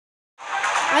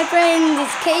Hi friends,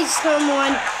 it's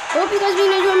Cage1. Hope you guys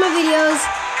been enjoying my videos.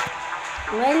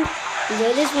 Well,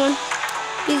 enjoy this one.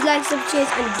 Please like, subscribe,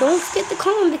 and don't forget to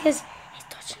comment because it's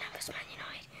Tottenham vs Man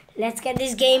United. Let's get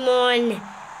this game on.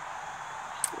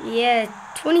 Yeah,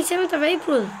 27th of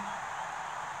April.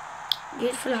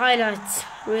 Beautiful highlights.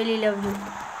 Really loved it.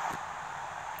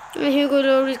 And Hugo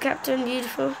Lloris captain,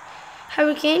 beautiful.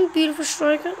 Harry Kane, beautiful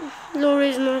striker.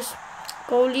 Lloris nice.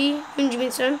 Goalie,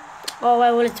 Benjamin. Oh,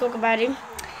 I want to talk about him.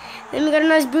 Then we got a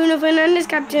nice Bruno Fernandes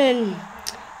captain.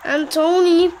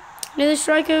 Antoni, another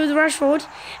striker with Rashford.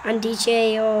 And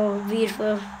DJ, oh,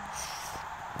 beautiful.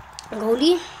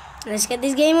 Goalie. Let's get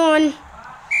this game on.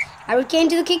 Harry Kane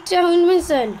to the kick to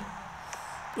Benjamin.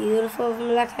 Beautiful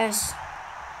from Lacazette.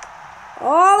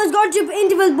 Oh, it's gone to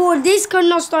interval board. This could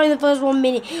not start in the first 1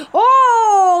 minute.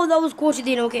 Oh, that was quartered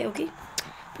in. Okay.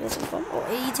 That's some fun. Oh,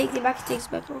 he takes it back. He takes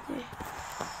it back. Okay.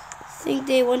 I think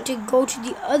they want to go to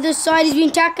the other side. He's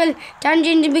being tackled.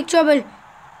 Tangent in big trouble.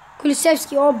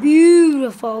 Kulusevski. Oh,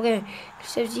 beautiful. Okay.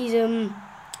 Kulusevski's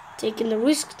taking the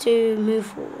risk to move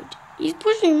forward. He's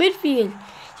pushing midfield.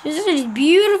 This is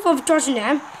beautiful for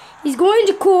Tottenham. He's going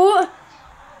to court.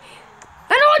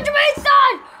 And ultimate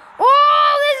side.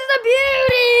 Oh, this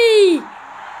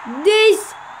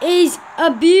is a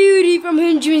beauty from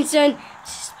Henderson.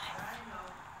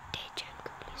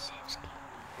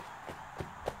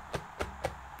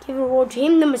 Give a reward to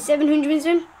him, number 7,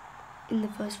 Henderson. In the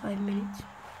first 5 minutes.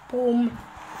 Boom.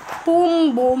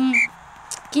 Boom, boom.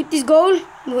 Keep this goal.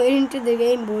 We're into the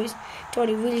game, boys.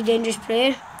 Totally really dangerous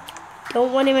player.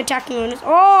 Don't want him attacking on us.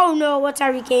 Oh, no. What's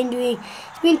Harry Kane doing?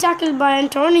 He's been tackled by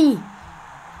Antoni.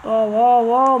 Oh,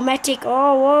 whoa, Matic.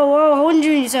 Oh, whoa,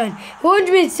 Henderson.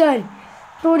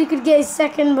 Thought he could get his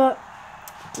second, but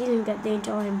didn't get there in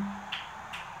time.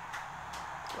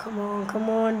 Come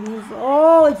on, beautiful.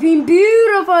 Oh, it's been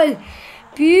beautiful.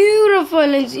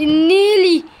 It's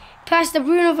nearly past the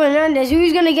Bruno Fernandes.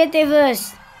 Who's going to get there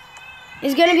first?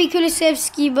 It's going to be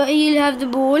Kulusevski, but he'll have the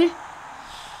ball to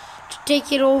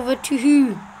take it over to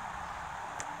who?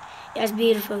 That's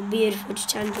beautiful.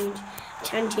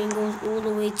 Chanting goes all the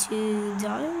way to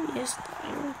Dyer. Yes,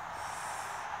 Dyer.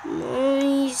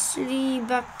 Nicely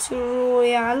back to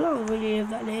Royale. I really love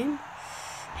that name.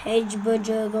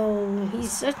 Hedgebudger goal.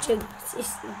 He's such a good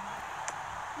assistant.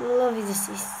 Love his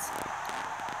assists.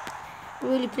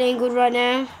 Really playing good right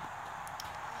now.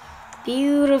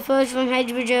 Beautiful from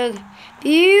Hedgebudger.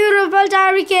 Beautiful to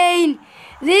Harry Kane.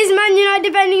 This Man United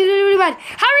defending is really bad.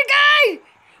 Harry Kane!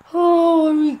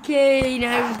 Oh, Harry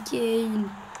Kane.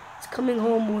 It's coming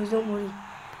home, boys. Don't worry.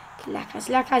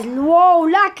 Lacazette. Whoa,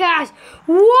 Lacazette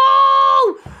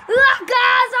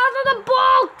out of the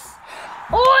box.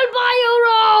 All by your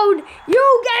own. You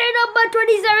get it, number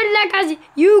 27, Lacazette.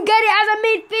 You get it as a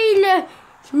midfielder.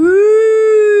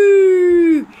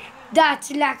 That's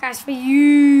Lacazette for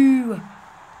you.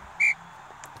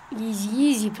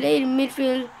 Easy. Play in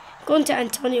midfield. Going to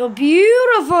Antoni. Oh,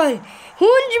 beautiful.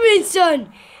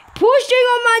 Henderson pushing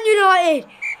on Man United.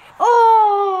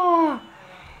 Oh,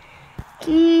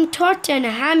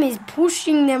 Tottenham is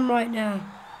pushing them right now.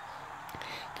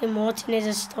 Okay, Martinez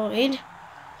has started.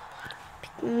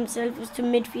 Picking himself to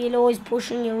midfield. Oh, he's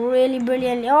pushing it really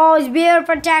brilliantly. Oh, it's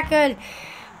beautiful tackle.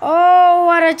 Oh,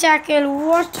 what a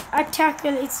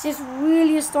tackle. It's just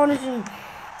really astonishing.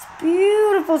 It's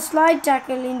beautiful slide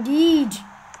tackle indeed.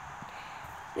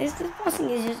 This passing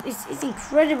is just, it's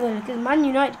incredible because Man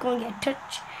United can't get a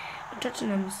touch on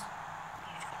Tottenham's.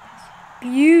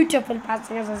 Beautiful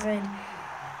passing, as I said.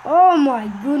 Oh my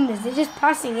goodness, they're just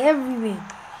passing everywhere.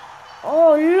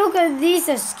 Oh, look at this.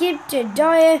 A skip to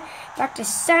Dyer, back to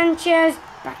Sanchez,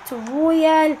 back to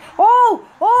Royale. Oh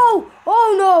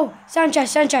no.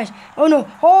 Sanchez. Oh no.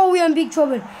 Oh, we're in big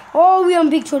trouble.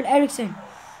 Ericsson.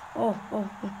 Oh,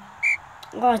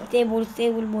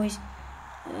 stable, boys.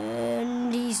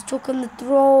 And he's taken the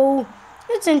throw.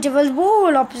 It's interval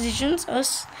ball. Oppositions,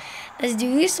 us. Let's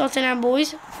do this, Tottenham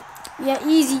boys. Yeah,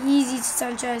 easy,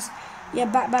 Sanchez. Yeah,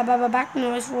 back.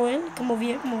 No, it's Royal. Come over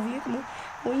here. Come on.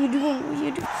 What are you doing?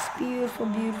 Beautiful.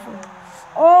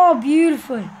 Oh,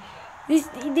 beautiful.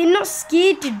 They're not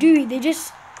scared to do it. They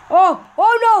just... Oh,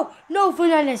 no,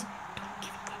 Fernandes.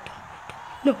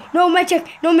 No, Matic.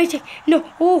 No.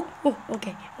 Oh,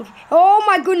 okay. Oh,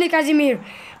 my goodness, Casemiro.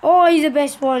 Oh, he's the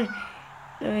best one.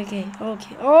 Okay.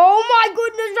 Oh, my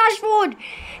goodness, Rashford.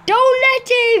 Don't let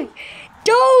him.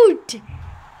 Don't.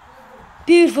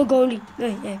 Beautiful goalie.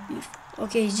 Yeah, beautiful.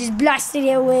 Okay, he's just blasted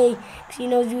it away because he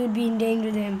knows we would be in danger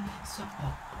with him.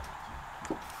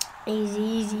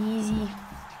 Easy.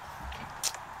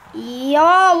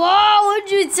 Whoa,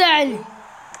 Henderson.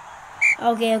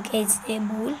 Okay, it's their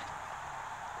ball.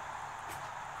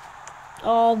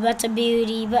 Oh, that's a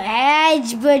beauty. But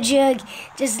edge, Bajug.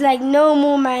 Just like no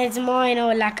more, man. It's mine.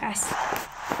 Oh, Lacas.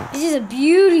 This is a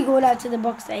beauty goal out to the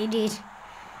box that he did.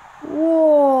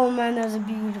 Whoa, man. That was a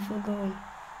beautiful goal.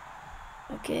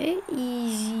 Okay,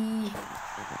 easy.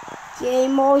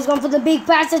 Game. Oh, he's gone for the big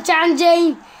pass to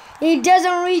Chanjane. He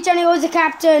doesn't reach and he goes to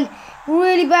captain.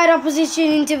 Really bad opposition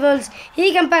intervals.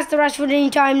 He can pass to Rashford any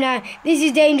time now. This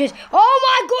is dangerous. Oh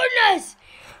my goodness!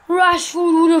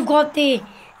 Rashford would have got there.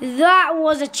 That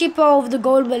was a chipper over the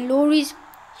goal, but Laurie's,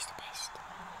 he's the best.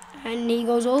 And he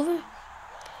goes over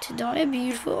to Dyer.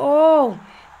 Beautiful.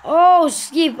 Oh,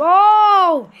 skip.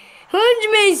 Oh,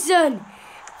 Hunjminson.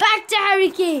 Back to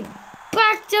Harry Kane.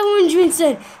 Back to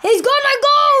Hunjminson. He's got a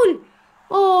goal.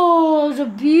 Oh, it was a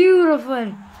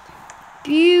beautiful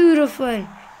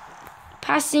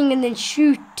passing and then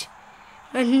shoot.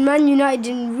 And Man United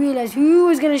didn't realise who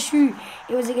was going to shoot.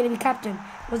 Was it going to be captain?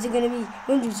 Was it going to be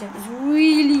Hunjminson? It was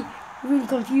really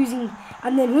confusing.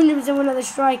 And then Hunjminson went on the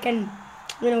strike and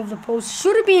went over the post.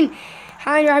 Should have been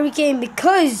Harry Kane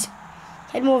because he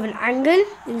had more of an angle.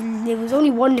 There was only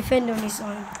one defender on his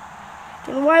side.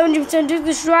 Don't know why Hunjminson took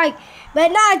the strike. But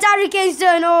now it's Harry Kane's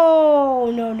turn. Oh,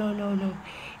 no.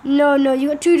 No, you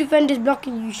got two defenders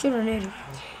blocking you. You should have known it.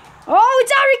 Oh,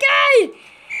 it's Harry Kane!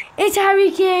 It's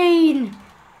Harry Kane!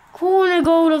 Corner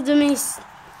goal of the missed.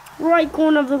 Right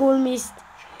corner of the goal missed.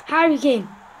 Harry Kane.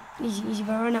 Easy,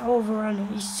 Varane. Oh, Varane.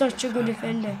 He's such a good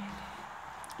defender.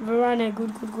 Varane,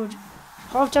 good.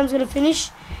 Half time's going to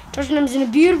finish. Tottenham's in a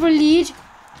beautiful lead.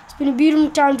 It's been a beautiful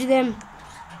time to them.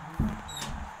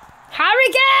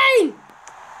 Harry Kane!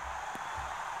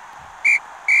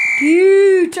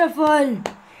 Beautiful.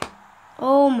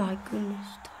 Oh my goodness.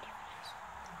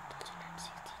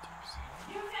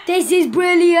 This is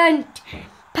brilliant.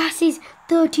 Passes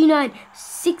 39.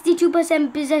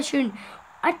 62% possession.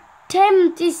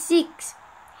 Attempt is 6.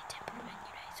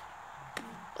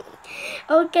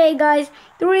 Okay guys.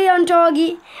 3 on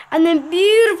target. And then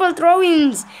beautiful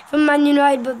throw-ins from Man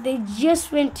United. But they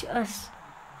just went to us.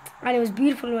 And it was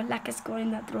beautiful when Laka scored in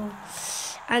that throw.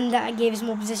 And that gave us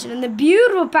more possession. And the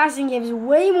beautiful passing gave us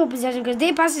way more possession because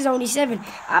their passes are only 7.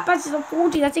 Our passes are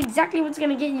 40. That's exactly what's going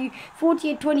to get you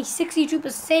 48, 20,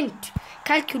 62%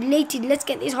 calculated. Let's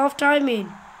get this half time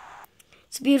in.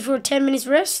 It's a beautiful 10 minutes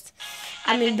rest.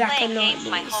 I've been playing games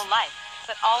my whole life,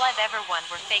 but all I've ever won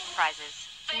were fake prizes.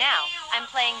 Now, I'm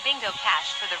playing Bingo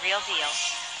Cash for the real deal.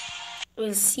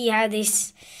 We'll see how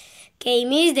this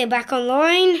game is. They're back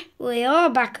online. We are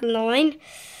back online.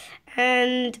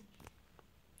 And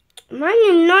Man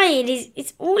United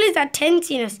it's always that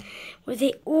tensiness where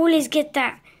they always get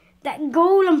that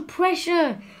goal and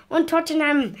pressure on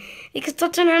Tottenham because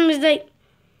Tottenham is like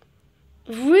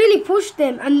really pushed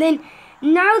them and then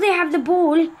now they have the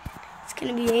ball. It's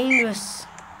gonna be dangerous.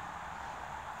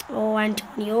 Oh,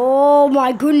 Antoni. Oh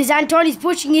my goodness, Antoni's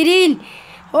pushing it in.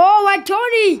 Oh,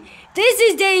 Antoni, this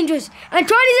is dangerous. Antoni's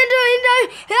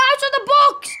in out of the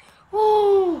box.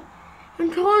 Oh,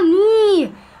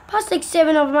 Antoni. Past like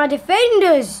 7 of my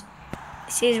defenders.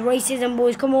 This is racism,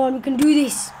 boys. Come on, we can do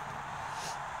this.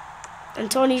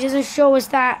 Antoni doesn't show us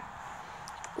that.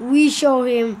 We show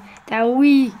him that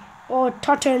we are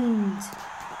Tottens.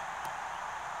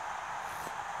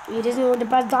 He doesn't know what the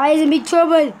pass. Dyer is in big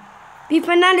trouble. B.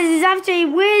 Fernandez is after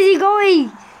him. Where is he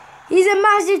going? He's in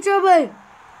massive trouble.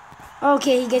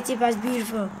 Okay, he gets it past.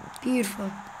 Beautiful.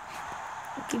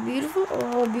 Okay, beautiful.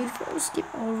 Oh, beautiful. Oh, skip.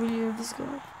 Oh, really love this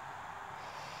guy.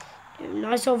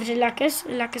 Nice over to Lacas.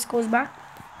 Lacas goes back.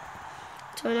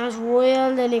 So now it's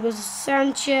Royal. Then he goes to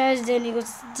Sanchez. Then he goes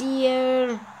to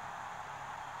Dier.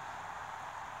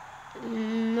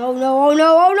 Oh no.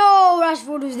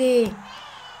 Rashford was there.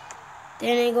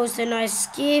 Then he goes to a nice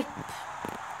skip.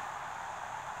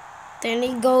 Then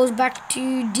he goes back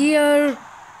to Dier.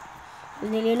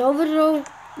 Nearly an overthrow.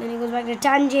 Then he goes back to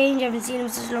Tanjane. I haven't seen him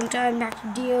in such a long time. Back to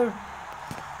Dier.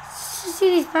 See,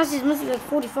 these passes must be like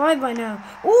 45 by now.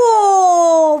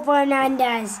 Oh,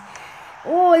 Fernandez.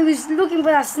 Oh, he was looking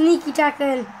for that sneaky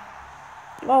tackle.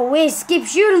 Oh, where's Skip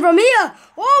shooting from here?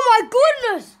 Oh, my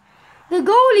goodness. The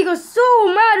goalie got so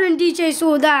mad when DJ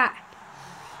saw that.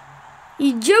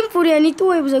 He jumped for it and he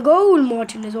thought it was a goal.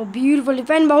 Martinez, oh, beautiful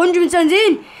defend by Hunjminson's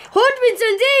in.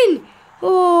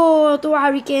 Oh, I thought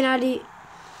Harry Kane had it.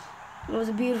 It was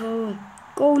a beautiful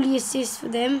goalie assist for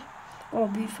them. Oh,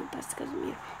 beautiful pass because of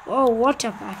me. Oh, what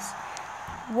a pass.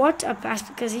 What a pass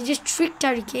because he just tricked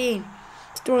Harry Kane.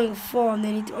 He's throwing a 4 and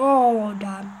then oh,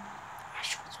 damn.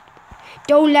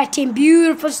 Don't let him.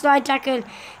 Beautiful slide tackle.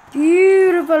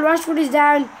 Beautiful. Rashford is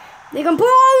down. They can pull.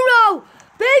 Oh, no.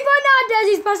 Big Fernandez.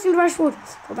 He's passing Rashford.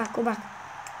 Go back.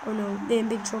 Oh, no. They're in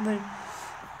big trouble.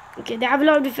 Okay, they have a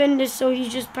lot of defenders, so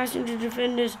he's just passing to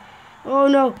defenders. Oh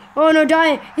no,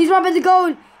 Dyer. He's robbing the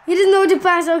goal. He doesn't know what to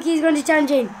pass. Okay, he's going to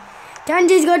Tanjin.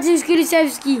 Tanjin's got to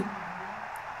Kulusevski.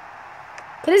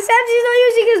 Kulusevski's not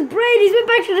using his brain. He's went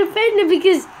back to the defender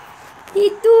because he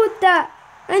thought that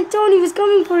Antoni was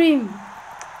coming for him.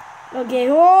 Okay,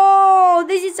 oh,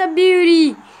 this is a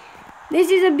beauty. This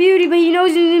is a beauty, but he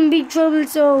knows he's in big trouble,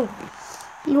 so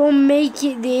he won't make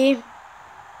it there.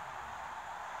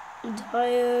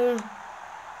 Dyer.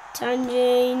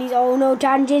 Tanjin. Oh no,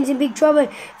 Tanjin's in big trouble.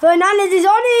 Fernandez is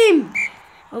on him.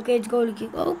 Okay, it's goalie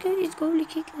kick. Okay, it's goalie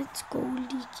kick. It's goalie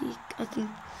kick. I think.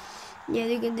 Yeah,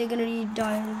 they're gonna need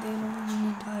Dyer. They're gonna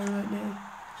need Dyer right now.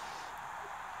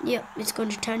 Yep, it's going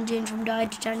to Tanjin from Dyer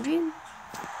to Tanjin.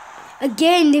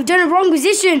 Again, they've done a wrong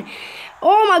position.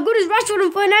 Oh my goodness, Rashford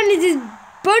and Fernandez is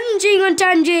bunching on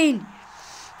Tanjin.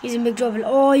 He's in big trouble.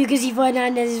 Oh, you can see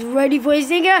Fernandez is ready for his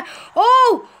finger.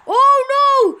 Oh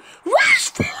no,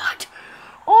 Rashford.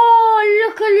 Oh,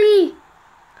 luckily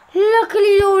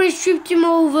Loris tripped him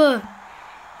over.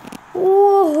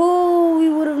 Oh, we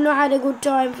would have not had a good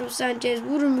time from Sanchez,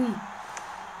 wouldn't we?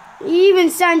 Even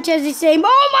Sanchez is saying,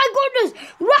 oh my goodness,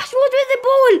 Rashford with the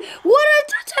ball. What is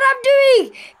Tottenham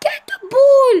doing? Get the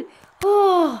ball.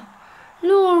 Oh,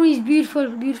 Loris, beautiful.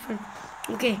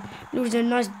 Okay, Loris, a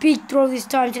nice big throw this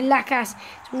time to Lacas.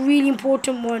 It's a really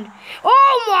important one.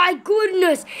 Oh my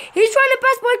goodness. He's trying to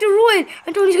pass back to Royal.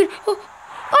 Antoni's good. Oh,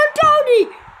 Antoni.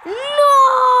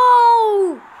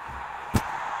 No.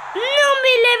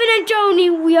 Number 11, Antoni.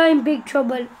 We are in big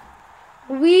trouble.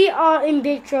 We are in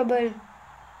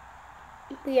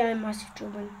massive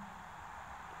trouble.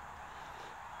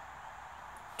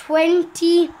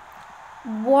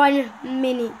 21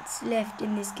 minutes left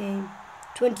in this game.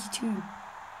 22.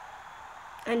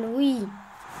 And we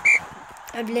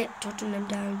have let Tottenham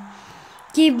down.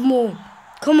 Give more.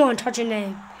 Come on,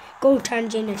 Tottenham. Go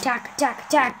Tanjin.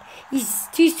 Attack. He's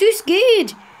too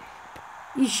scared.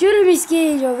 You shouldn't be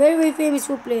scared. You're a very famous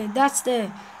footballer. That's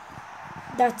it.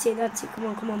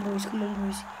 Come on, boys.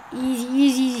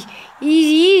 Easy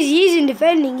in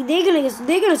defending.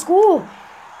 They're gonna score.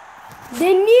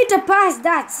 They need to pass.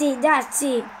 That's it.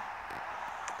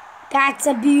 That's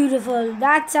a beautiful.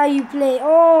 That's how you play.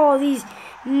 Oh, these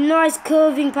nice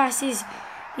curving passes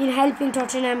in helping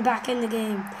Tottenham back in the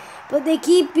game. But they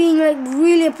keep being like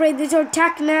really afraid. They should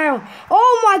attack now.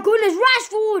 Oh my goodness,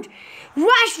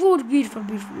 Rashford, beautiful.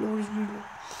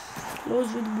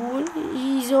 Loris with the ball.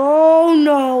 Oh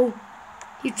no,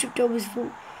 he tripped over his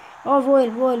foot. Oh, Royal,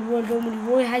 don't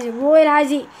worry. Royal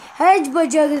has it.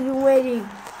 Hedgebudger has been waiting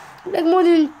like more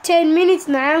than 10 minutes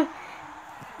now.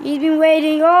 He's been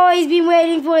waiting. Oh, he's been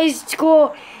waiting for his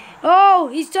score. Oh,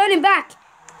 he's turning back.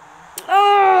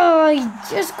 Oh, he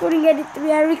just couldn't get it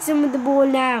through. Eriksson with the ball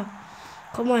now.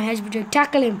 Come on, Hedgebudger,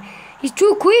 tackle him. He's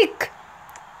too quick.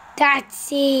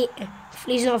 That's it.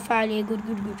 Please not foul here. Good.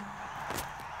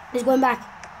 He's going back.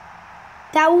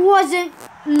 That wasn't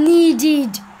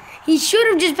needed. He should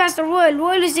have just passed the Royal.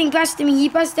 Royal is saying pass to me. He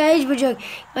passed the Hedgebudger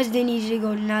because they needed to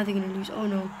go. Now they're going to lose. Oh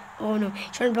no.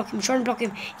 Trying to block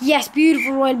him. Yes,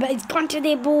 beautiful Royal, but it's gone to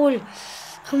their ball.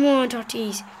 Come on,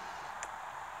 Totties.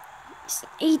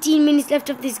 18 minutes left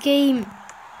of this game.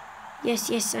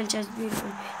 Yes, Sanchez, beautiful.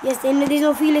 Yes, there's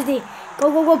no feelers there.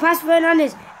 Go, pass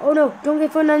Fernandez. Oh no, don't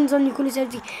get Fernandez on you,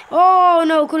 Kulusevski. Oh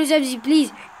no, Kulusevski,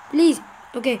 please.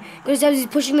 Okay, Kulusevski is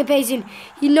pushing the pace in.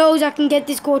 He knows I can get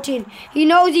this coach in. He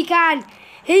knows he can.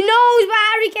 He knows, but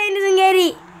Harry Kane doesn't get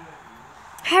it.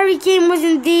 Harry Kane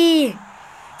wasn't there.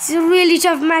 This is a really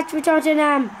tough match for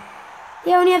Tottenham.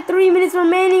 They only have 3 minutes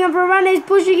remaining and Varane is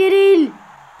pushing it in.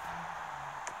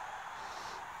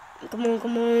 Come on.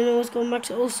 Let's go back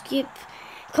to skip.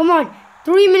 Come on.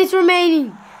 3 minutes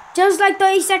remaining. Just like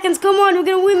 30 seconds. Come on. We're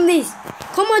going to win this.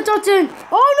 Come on, Tottenham.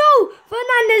 Oh, no.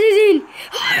 Fernandez is in.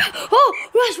 Oh,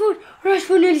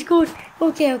 Rashford nearly scored.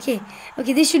 Okay.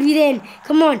 This should be the end.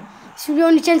 Come on. Should be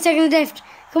only 10 seconds left.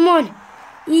 Come on.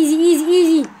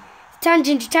 Easy.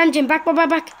 Tangent. Back.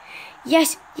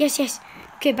 Yes.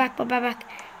 Okay, back.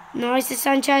 Nice to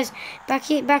Sanchez. Back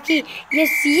here.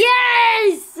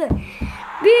 Yes!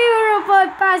 Beautiful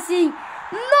passing.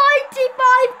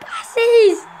 95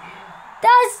 passes.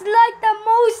 That's like the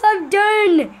most I've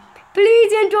done.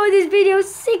 Please enjoy this video.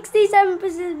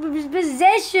 67%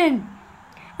 possession.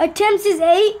 Attempts is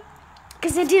 8.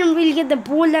 Because they didn't really get the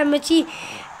ball that much.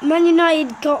 Man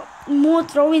United got more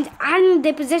throw-ins and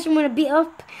their possession went a bit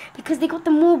up because they got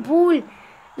the more ball.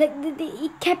 Like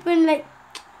it kept in like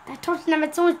that. Tottenham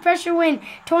had so much pressure when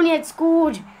Tony had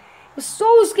scored. I was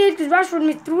so scared because Rashford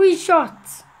made 3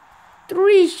 shots.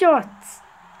 3 shots.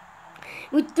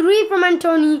 With 3 from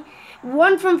Antoni,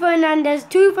 1 from Fernandez,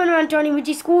 2 from Antoni, which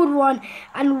he scored 1,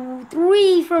 and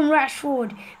 3 from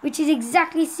Rashford, which is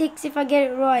exactly 6 if I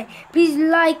get it right. Please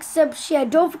like, sub, share.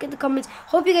 Don't forget the comments.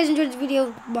 Hope you guys enjoyed this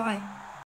video. Bye.